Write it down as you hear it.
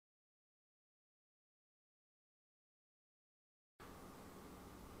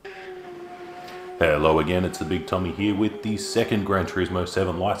Hello again, it's the Big Tommy here with the second Gran Turismo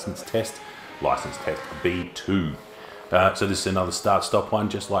 7 license test B-2. So this is another start-stop one,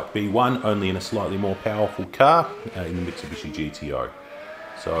 just like B1, only in a slightly more powerful car, in the Mitsubishi GTO.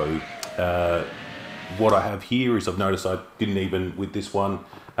 So what I have here is I've noticed I didn't even, with this one,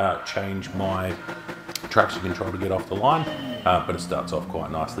 change my traction control to get off the line, but it starts off quite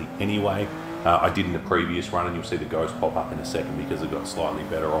nicely anyway. I did in the previous run, and you'll see the ghost pop up in a second because it got slightly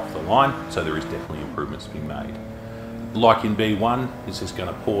better off the line, so there is definitely improvements to be made. Like in B1, it's just going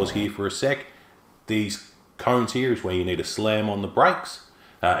to pause here for a sec. These cones here is where you need to slam on the brakes,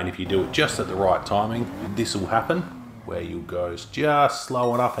 and if you do it just at the right timing, this will happen, where you'll go just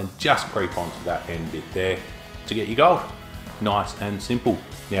slow enough and just creep onto that end bit there to get your gold. Nice and simple.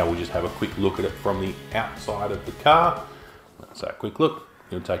 Now we'll just have a quick look at it from the outside of the car. That's that quick look.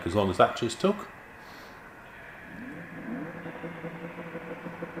 It'll take as long as that just took.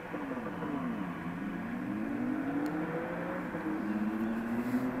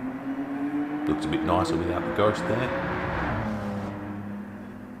 Looks a bit nicer without the ghost there.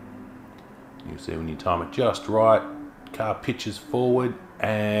 You'll see when you time it just right, car pitches forward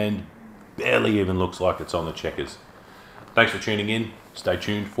and barely even looks like it's on the checkers. Thanks for tuning in. Stay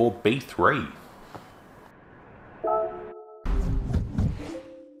tuned for B3.